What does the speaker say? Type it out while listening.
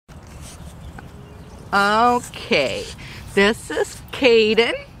Okay, this is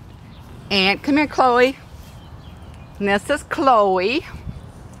Kadin, and come here, Khloi. And this is Khloi.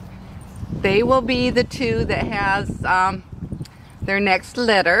 They will be the two that has their next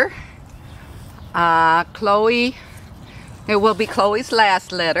litter. Khloi, it will be Khloi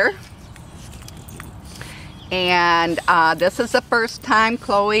last litter. And this is the first time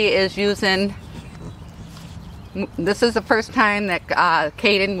Khloi is using. This is the first time that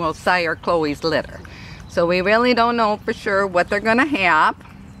Kadin will sire Khloi litter. So we really don't know for sure what they're going to have,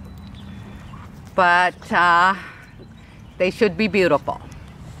 but they should be beautiful.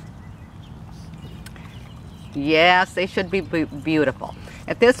 Yes, they should be beautiful.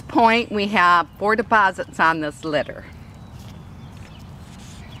 At this point, we have 4 deposits on this litter.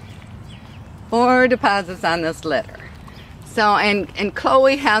 4 deposits on this litter. So, and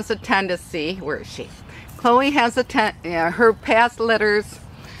Khloi has a tendency, where is she? Khloi has her past litters.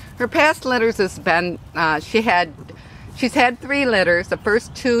 Her past litters has been, she's had 3 litters. The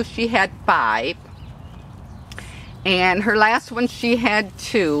first 2 she had 5. And her last one she had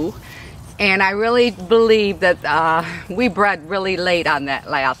 2. And I really believe that we bred really late on that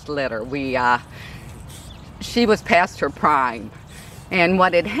last litter. She was past her prime. And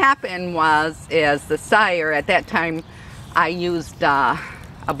what had happened is the sire, at that time I used a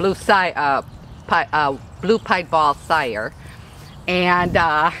blue pied ball sire. And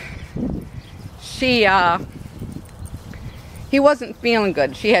he wasn't feeling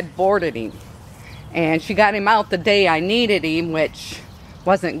good. She had boarded him, and she got him out the day I needed him, which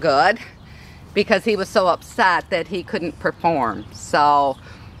wasn't good because he was so upset that he couldn't perform. So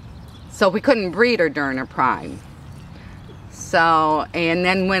we couldn't breed her during her prime. So, and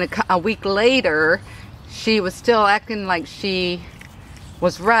then when a week later, she was still acting like she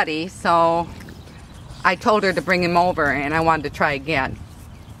was ready, so I told her to bring him over, and I wanted to try again.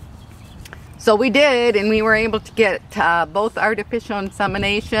 So we did, and we were able to get both artificial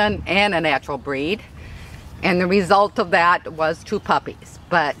insemination and a natural breed. And the result of that was 2 puppies.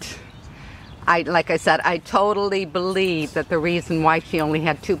 But like I said, I totally believe that the reason why she only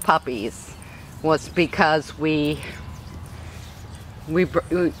had 2 puppies was because we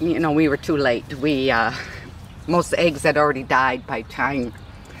were too late. Most eggs had already died by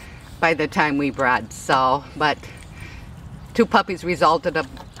the time we bred. So, but 2 puppies resulted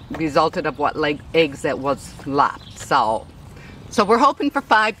of what eggs that was left. So we're hoping for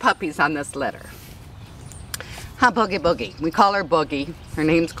 5 puppies on this litter. Huh, Boogie Boogie. We call her Boogie. Her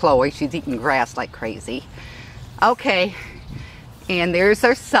name's Khloi. She's eating grass like crazy. Okay, and there's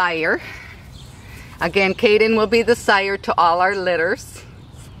our sire. Again, Kadin will be the sire to all our litters.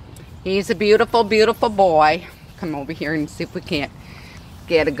 He's a beautiful, beautiful boy. Come over here and see if we can't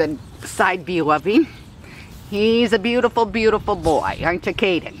get a good side view of him. He's a beautiful, beautiful boy, aren't you,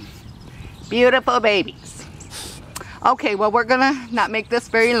 Kadin? Beautiful babies. Okay, well, we're gonna not make this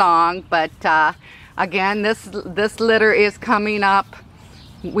very long, but again, this litter is coming up.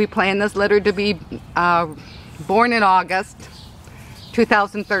 We plan this litter to be born in August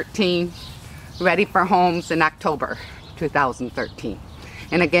 2013, ready for homes in October 2013.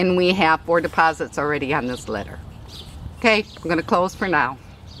 And again, we have 4 deposits already on this litter. Okay, I'm gonna close for now.